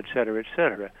situations, et cetera, et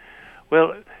cetera.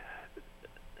 Well,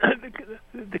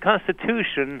 the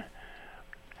Constitution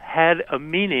had a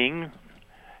meaning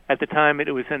at the time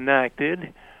it was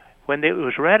enacted. When it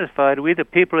was ratified, we, the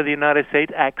people of the United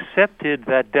States, accepted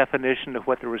that definition of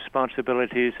what the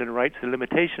responsibilities and rights and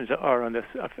limitations are on the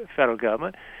federal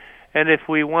government. And if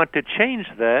we want to change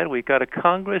that, we got a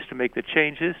Congress to make the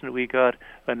changes, and we got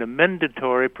an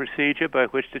amendatory procedure by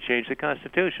which to change the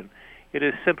Constitution. It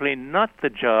is simply not the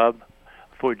job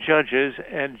for judges,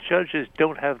 and judges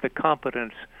don't have the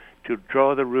competence to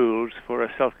draw the rules for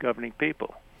a self-governing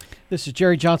people. This is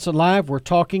Jerry Johnson Live. We're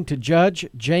talking to Judge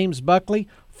James Buckley,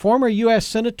 former U.S.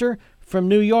 Senator from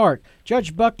New York.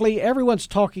 Judge Buckley, everyone's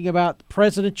talking about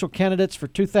presidential candidates for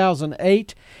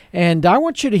 2008, and I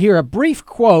want you to hear a brief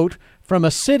quote from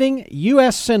a sitting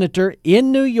U.S. Senator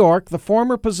in New York, the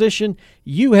former position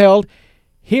you held.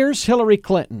 Here's Hillary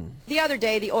Clinton. The other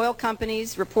day, the oil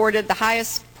companies reported the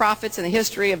highest profits in the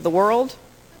history of the world.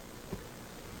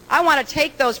 I want to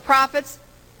take those profits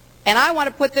and I want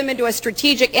to put them into a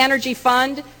strategic energy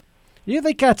fund. You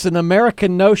think that's an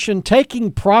American notion,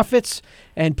 taking profits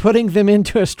and putting them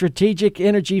into a strategic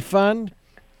energy fund?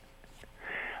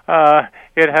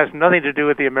 It has nothing to do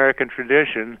with the American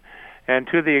tradition, and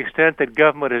to the extent that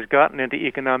government has gotten into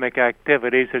economic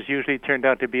activities, has usually turned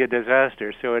out to be a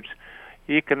disaster. So it's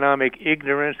economic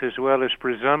ignorance as well as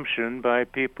presumption by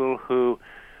people who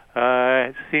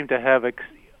seem to have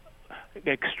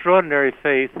extraordinary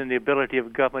faith in the ability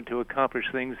of government to accomplish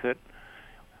things that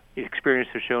experience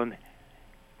has shown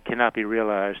cannot be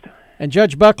realized. And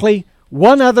Judge Buckley,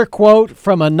 one other quote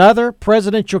from another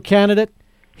presidential candidate.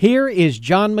 Here is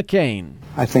John McCain.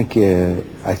 I think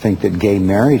that gay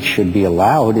marriage should be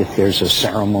allowed if there's a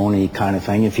ceremony kind of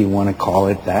thing, if you want to call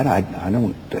it that. I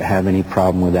don't have any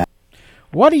problem with that.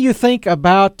 What do you think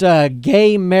about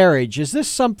gay marriage? Is this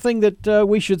something that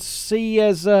we should see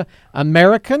as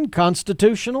American,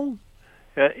 constitutional?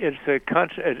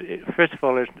 First of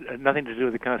all, it's nothing to do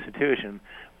with the Constitution,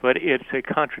 but it's a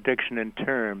contradiction in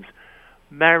terms.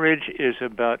 Marriage is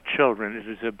about children. It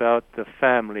is about the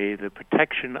family, the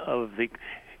protection of the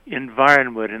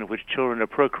environment in which children are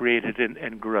procreated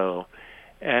and grow.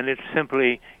 And it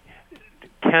simply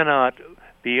cannot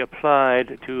be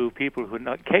applied to people who are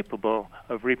not capable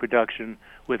of reproduction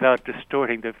without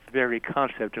distorting the very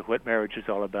concept of what marriage is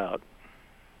all about.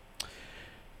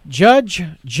 Judge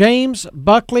James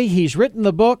Buckley, he's written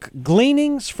the book,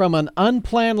 Gleanings from an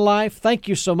Unplanned Life. Thank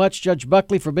you so much, Judge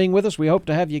Buckley, for being with us. We hope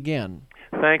to have you again.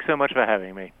 Thanks so much for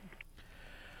having me.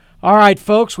 All right,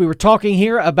 folks, we were talking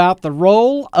here about the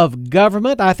role of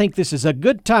government. I think this is a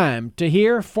good time to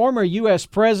hear former U.S.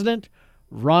 President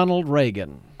Ronald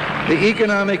Reagan. The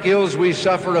economic ills we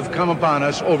suffer have come upon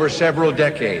us over several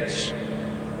decades.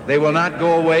 They will not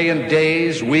go away in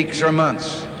days, weeks, or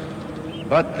months,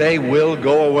 but they will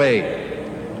go away.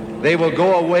 They will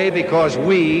go away because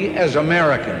we, as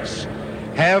Americans,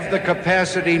 have the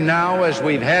capacity now, as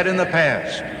we've had in the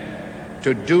past,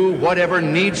 to do whatever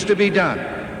needs to be done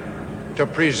to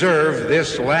preserve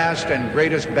this last and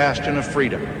greatest bastion of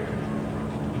freedom.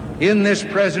 In this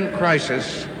present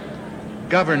crisis,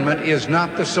 government is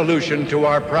not the solution to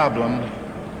our problem.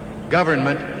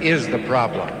 Government is the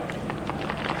problem.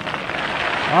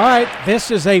 All right,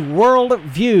 this is a World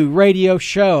View radio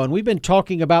show, and we've been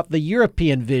talking about the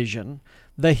European vision,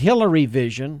 the Hillary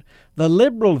vision, the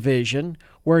liberal vision,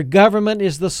 where government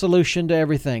is the solution to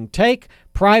everything. Take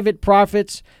private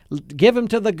profits, give them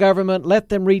to the government, let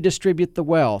them redistribute the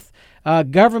wealth.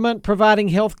 Government providing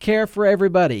health care for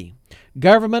everybody.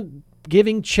 Government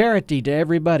giving charity to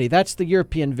everybody. That's the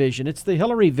European vision. It's the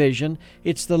Hillary vision.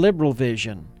 It's the liberal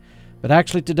vision. But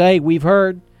actually today we've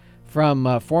heard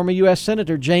from former U.S.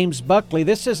 Senator James Buckley,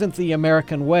 this isn't the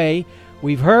American way.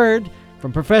 We've heard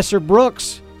from Professor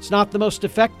Brooks, It's not the most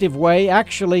effective way.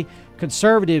 Actually,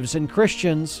 conservatives and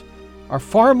Christians are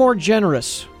far more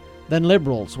generous than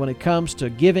liberals when it comes to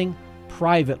giving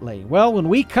privately. Well, when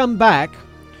we come back,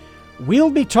 we'll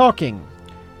be talking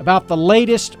about the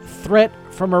latest threat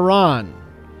from Iran.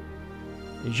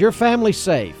 Is your family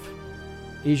safe?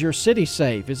 Is your city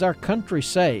safe? Is our country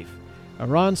safe?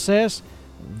 Iran says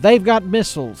they've got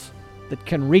missiles that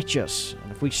can reach us.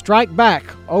 And if we strike back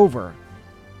over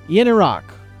in Iraq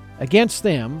against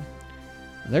them,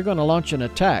 they're going to launch an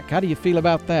attack. How do you feel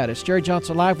about that? It's Jerry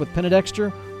Johnson Live with Penn and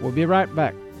Dexter. We'll be right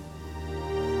back.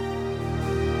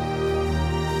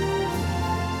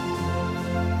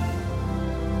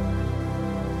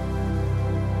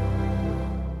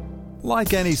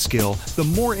 Like any skill, the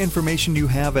more information you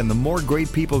have and the more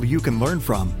great people you can learn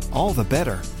from, all the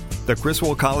better. The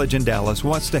Criswell College in Dallas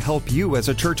wants to help you as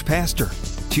a church pastor.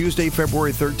 Tuesday,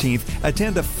 February 13th,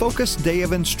 attend a focused day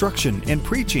of instruction and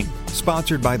preaching,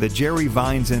 sponsored by the Jerry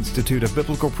Vines Institute of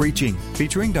Biblical Preaching,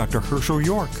 featuring Dr. Herschel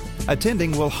York.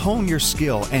 Attending will hone your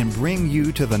skill and bring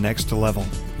you to the next level.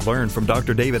 Learn from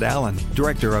Dr. David Allen,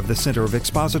 Director of the Center of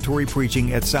Expository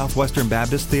Preaching at Southwestern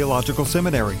Baptist Theological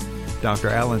Seminary. Dr.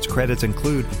 Allen's credits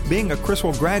include being a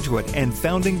Criswell graduate and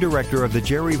founding director of the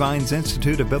Jerry Vines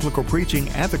Institute of Biblical Preaching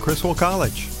at the Criswell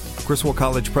College. Criswell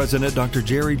College President Dr.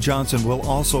 Jerry Johnson will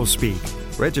also speak.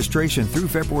 Registration through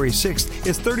February 6th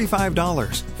is $35,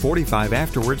 $45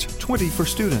 afterwards, $20 for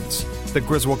students. The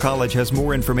Criswell College has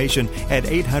more information at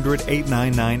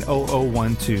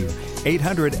 800-899-0012.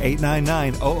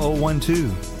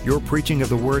 800-899-0012. Your preaching of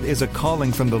the Word is a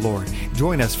calling from the Lord.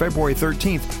 Join us February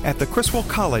 13th at the Criswell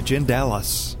College in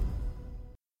Dallas.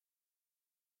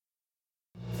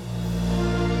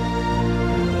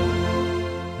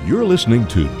 You're listening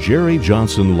to Jerry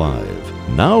Johnson Live.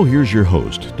 Now here's your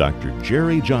host, Dr.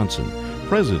 Jerry Johnson,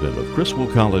 President of Criswell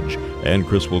College and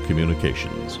Criswell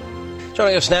Communications.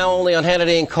 Joining us now only on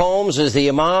Hannity and Combs is the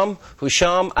Imam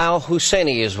Husham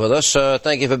Al-Husseini is with us.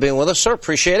 Thank you for being with us, sir.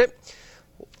 Appreciate it.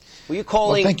 Were you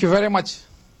calling? Well, thank you very much.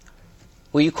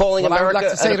 Were you calling America? I would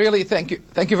like to say really thank you.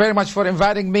 Thank you very much for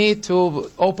inviting me to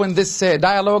open this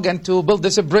dialogue and to build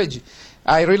this bridge.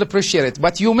 I really appreciate it.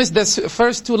 But you missed the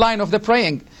first two lines of the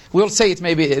praying. We'll say it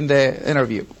maybe in the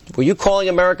interview. Were you calling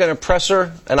America an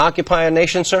oppressor, an occupier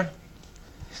nation, sir?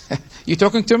 You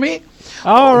talking to me?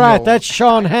 All right, no. That's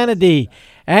Sean Hannity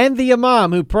and the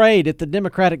Imam who prayed at the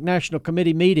Democratic National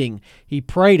Committee meeting. He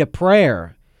prayed a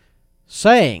prayer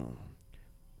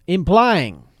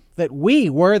implying that we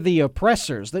were the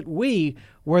oppressors, that we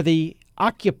were the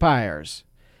occupiers.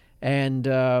 And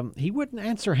he wouldn't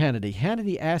answer Hannity.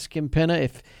 Hannity asked him, Penna,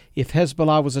 if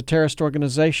Hezbollah was a terrorist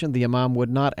organization. The Imam would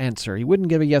not answer. He wouldn't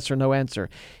give a yes or no answer.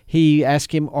 He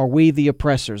asked him, are we the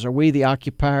oppressors? Are we the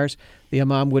occupiers? The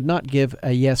Imam would not give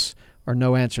a yes or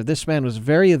no answer. This man was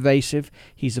very evasive.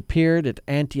 He's appeared at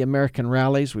anti-American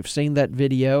rallies. We've seen that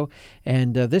video.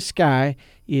 And this guy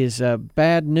is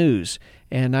bad news.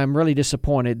 And I'm really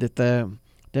disappointed that the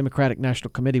Democratic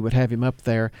National Committee would have him up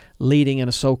there leading in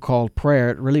a so-called prayer.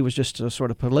 It really was just a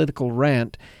sort of political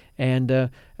rant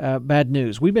and bad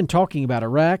news. We've been talking about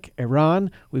Iraq, Iran.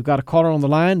 We've got a caller on the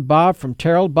line, Bob from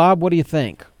Terrell. Bob, what do you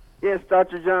think? Yes,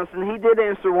 Dr. Johnson. He did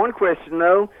answer one question,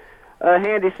 though.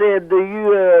 Handy said, do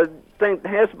you think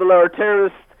Hezbollah are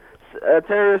terrorists?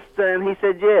 And he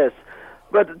said yes.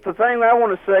 But the thing I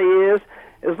want to say is,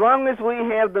 as long as we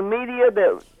have the media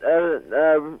that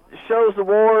shows the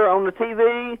war on the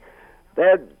TV,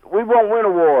 that we won't win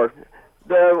a war.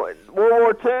 The World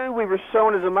War II, we were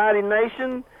shown as a mighty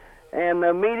nation, and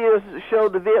the media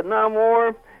showed the Vietnam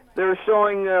War. They're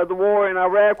showing the war in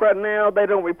Iraq right now. They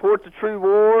don't report the true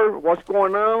war, what's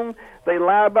going on. They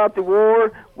lie about the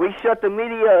war. We shut the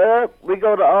media up. We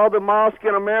go to all the mosques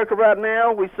in America right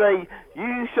now. We say,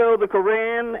 you show the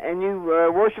Koran and you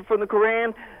worship from the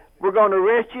Koran, we're going to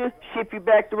arrest you, ship you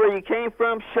back to where you came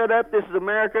from. Shut up. This is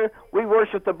America. We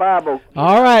worship the Bible.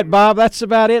 All right, Bob. That's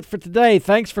about it for today.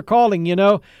 Thanks for calling. You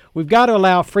know, we've got to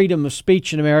allow freedom of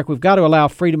speech in America. We've got to allow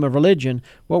freedom of religion.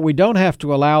 What we don't have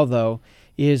to allow, though,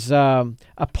 is a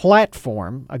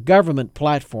platform, a government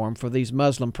platform for these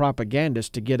Muslim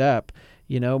propagandists to get up,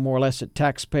 you know, more or less at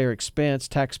taxpayer expense,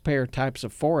 taxpayer types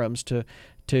of forums to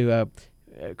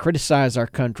criticize our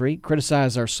country,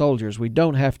 criticize our soldiers. We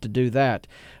don't have to do that.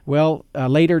 Well, a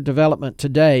later development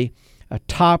today, a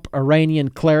top Iranian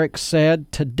cleric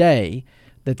said today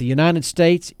that the United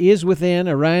States is within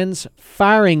Iran's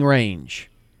firing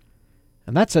range.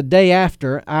 And that's a day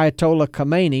after Ayatollah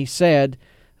Khamenei said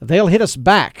they'll hit us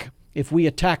back if we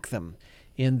attack them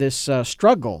in this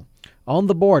struggle on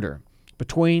the border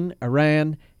between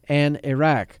Iran and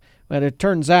Iraq. But it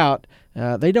turns out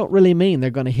they don't really mean they're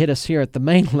going to hit us here at the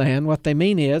mainland. What they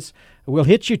mean is, we'll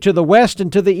hit you to the west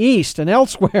and to the east and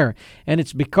elsewhere. And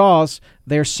it's because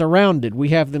they're surrounded. We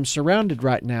have them surrounded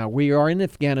right now. We are in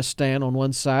Afghanistan on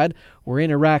one side. We're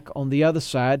in Iraq on the other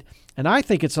side. And I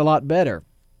think it's a lot better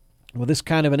with this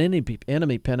kind of an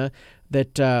enemy, Penna,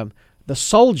 that the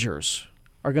soldiers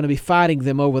are going to be fighting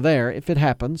them over there, if it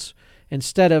happens,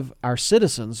 instead of our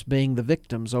citizens being the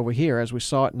victims over here, as we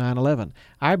saw at 9/11.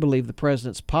 I believe the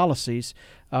president's policies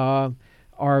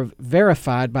are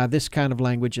verified by this kind of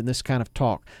language and this kind of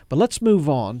talk. But let's move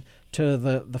on to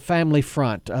the family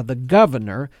front. The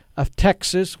governor of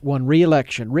Texas won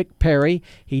re-election, Rick Perry.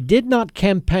 He did not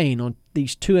campaign on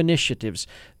these two initiatives,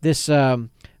 this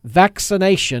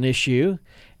vaccination issue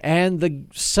and the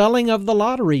selling of the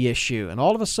lottery issue. And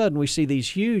all of a sudden we see these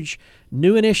huge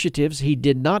new initiatives. He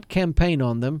did not campaign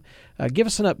on them. Give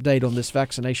us an update on this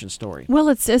vaccination story. Well,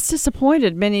 it's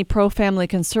disappointed many pro-family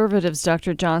conservatives,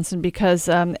 Dr. Johnson, because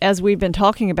as we've been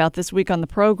talking about this week on the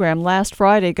program, last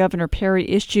Friday, Governor Perry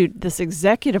issued this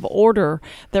executive order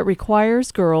that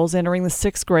requires girls entering the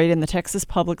 6th grade in the Texas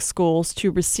public schools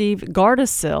to receive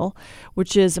Gardasil,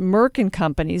 which is Merck &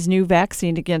 Company's new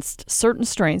vaccine against certain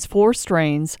strains, 4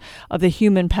 strains of the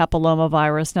human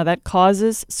papillomavirus. Now, that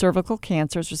causes cervical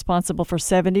cancer. It's responsible for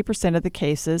 70% of the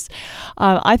cases.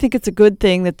 I think it's a good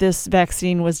thing that this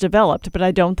vaccine was developed, but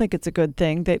I don't think it's a good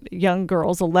thing that young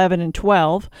girls, 11 and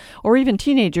 12, or even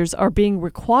teenagers, are being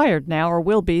required now, or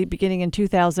will be beginning in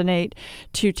 2008,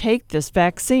 to take this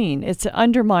vaccine. It's an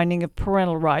undermining of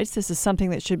parental rights. This is something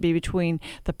that should be between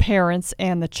the parents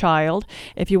and the child.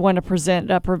 If you want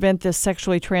to prevent this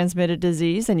sexually transmitted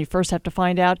disease, then you first have to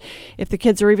find out if the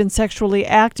kids are even sexually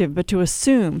active. But to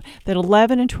assume that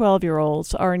 11 and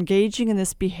 12-year-olds are engaging in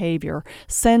this behavior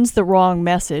sends the wrong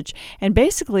message. And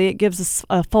basically, it gives us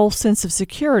a false sense of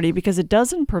security because it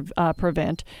doesn't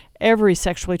prevent every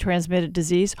sexually transmitted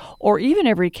disease or even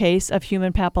every case of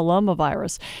human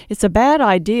papillomavirus. It's a bad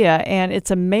idea, and it's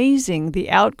amazing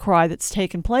the outcry that's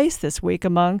taken place this week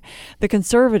among the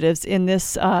conservatives in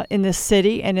this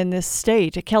city and in this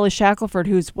state. Kelly Shackelford,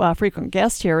 who's a frequent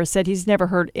guest here, has said he's never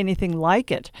heard anything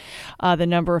like it. The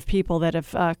number of people that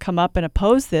have come up and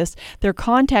opposed this, they're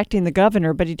contacting the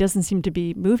governor, but he doesn't seem to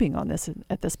be moving on this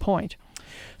at this point.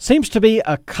 Seems to be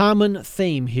a common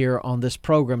theme here on this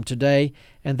program today,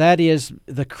 and that is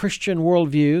the Christian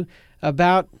worldview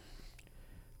about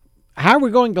how we're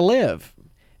going to live.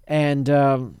 And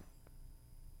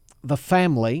the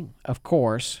family, of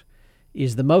course,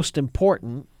 is the most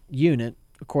important unit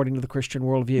according to the Christian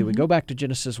worldview. Mm-hmm. We go back to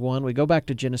Genesis 1, we go back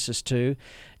to Genesis 2,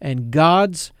 and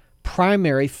God's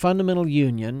primary fundamental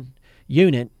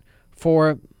unit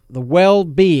for the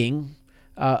well-being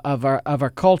of our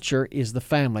culture is the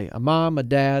family. A mom, a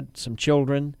dad, some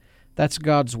children. That's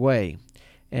God's way.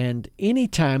 And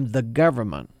anytime the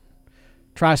government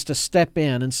tries to step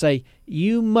in and say,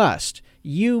 you must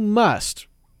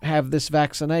have this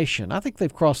vaccination, I think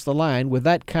they've crossed the line with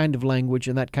that kind of language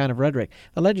and that kind of rhetoric.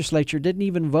 The legislature didn't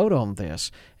even vote on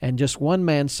this, and just one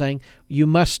man saying, you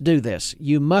must do this,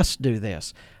 you must do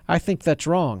this. I think that's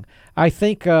wrong. I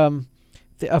think,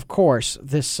 of course,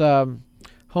 this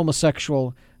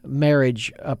homosexual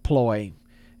marriage ploy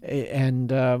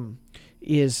and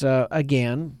is,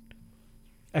 again,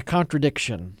 a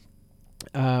contradiction.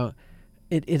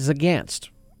 It is against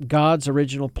God's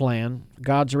original plan,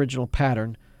 God's original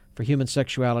pattern for human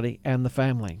sexuality and the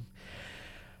family.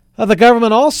 The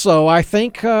government also, I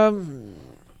think, has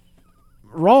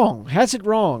it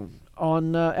wrong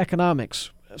on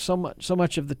economics so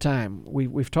much of the time.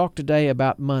 We've talked today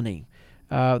about money.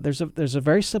 There's a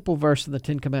very simple verse in the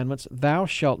Ten Commandments, thou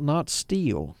shalt not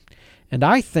steal. And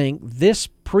I think this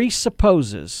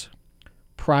presupposes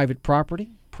private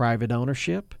property, private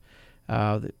ownership.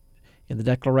 In the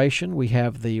Declaration, we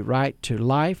have the right to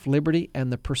life, liberty,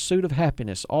 and the pursuit of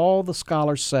happiness. All the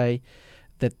scholars say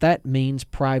that means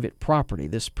private property.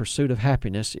 This pursuit of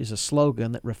happiness is a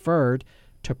slogan that referred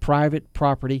to private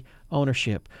property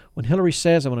ownership. When Hillary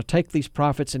says, I'm going to take these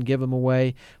profits and give them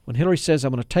away, when Hillary says,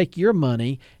 I'm going to take your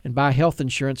money and buy health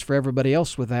insurance for everybody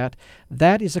else with that,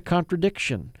 that is a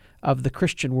contradiction of the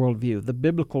Christian worldview, the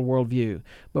biblical worldview.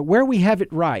 But where we have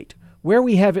it right,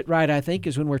 I think,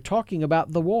 is when we're talking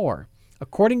about the war.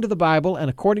 According to the Bible and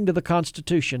according to the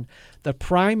Constitution, the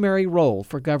primary role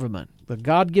for government, the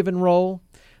God-given role,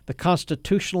 the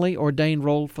constitutionally ordained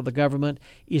role for the government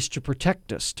is to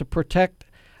protect us, to protect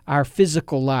our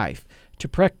physical life, to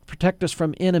protect us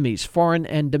from enemies, foreign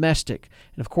and domestic.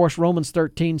 And of course, Romans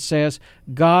 13 says,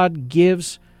 God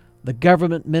gives the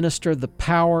government minister the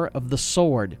power of the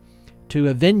sword to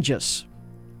avenge us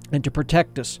and to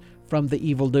protect us from the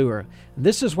evildoer.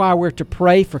 This is why we're to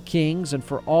pray for kings and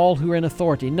for all who are in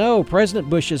authority. No, President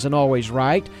Bush isn't always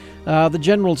right. The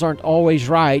generals aren't always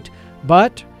right,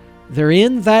 but they're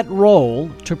in that role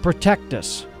to protect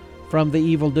us from the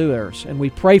evildoers. And we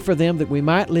pray for them that we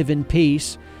might live in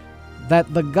peace,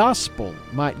 that the gospel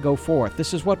might go forth.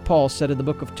 This is what Paul said in the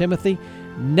book of Timothy.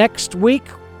 Next week,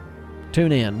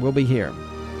 tune in. We'll be here.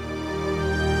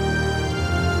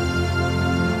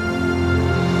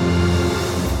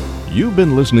 You've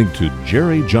been listening to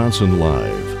Jerry Johnson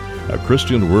Live, a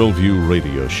Christian Worldview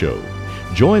radio show.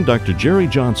 Join Dr. Jerry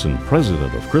Johnson,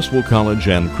 president of Criswell College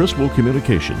and Criswell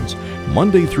Communications,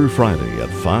 Monday through Friday at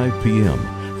 5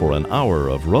 p.m. for an hour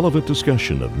of relevant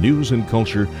discussion of news and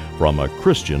culture from a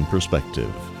Christian perspective.